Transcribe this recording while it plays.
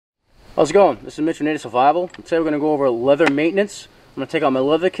How's it going? This is Mitch from Native Survival. Today we're going to go over leather maintenance. I'm going to take out my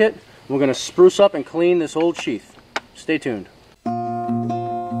leather kit. We're going to spruce up and clean this old sheath. Stay tuned.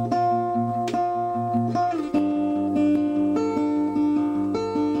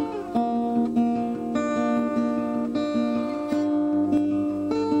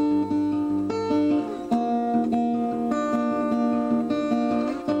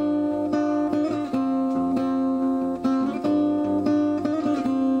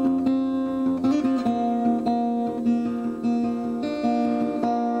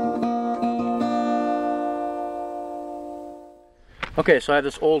 Okay, so I have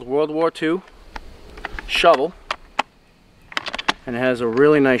this old World War II shovel, and it has a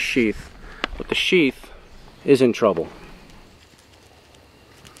really nice sheath, but the sheath is in trouble.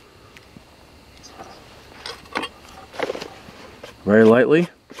 Very lightly,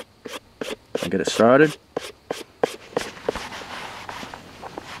 I'll get it started.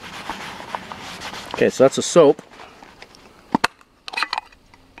 Okay, so that's a soap.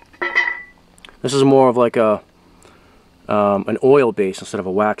 This is more of like an oil base instead of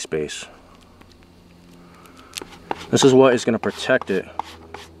a wax base. This is what is going to protect it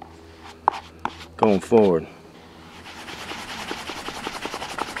going forward.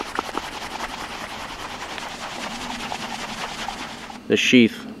 This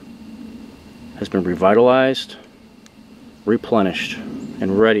sheath has been revitalized, replenished,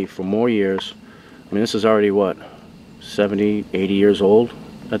 and ready for more years. I mean, this is already what, 70, 80 years old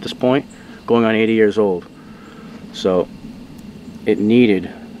at this point, going on 80 years old. So it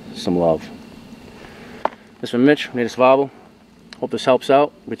needed some love. This is from Mitch from Native Survival. Hope this helps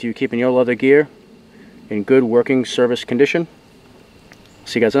out with you keeping your leather gear in good working service condition.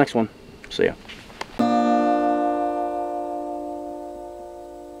 See you guys in the next one. See ya.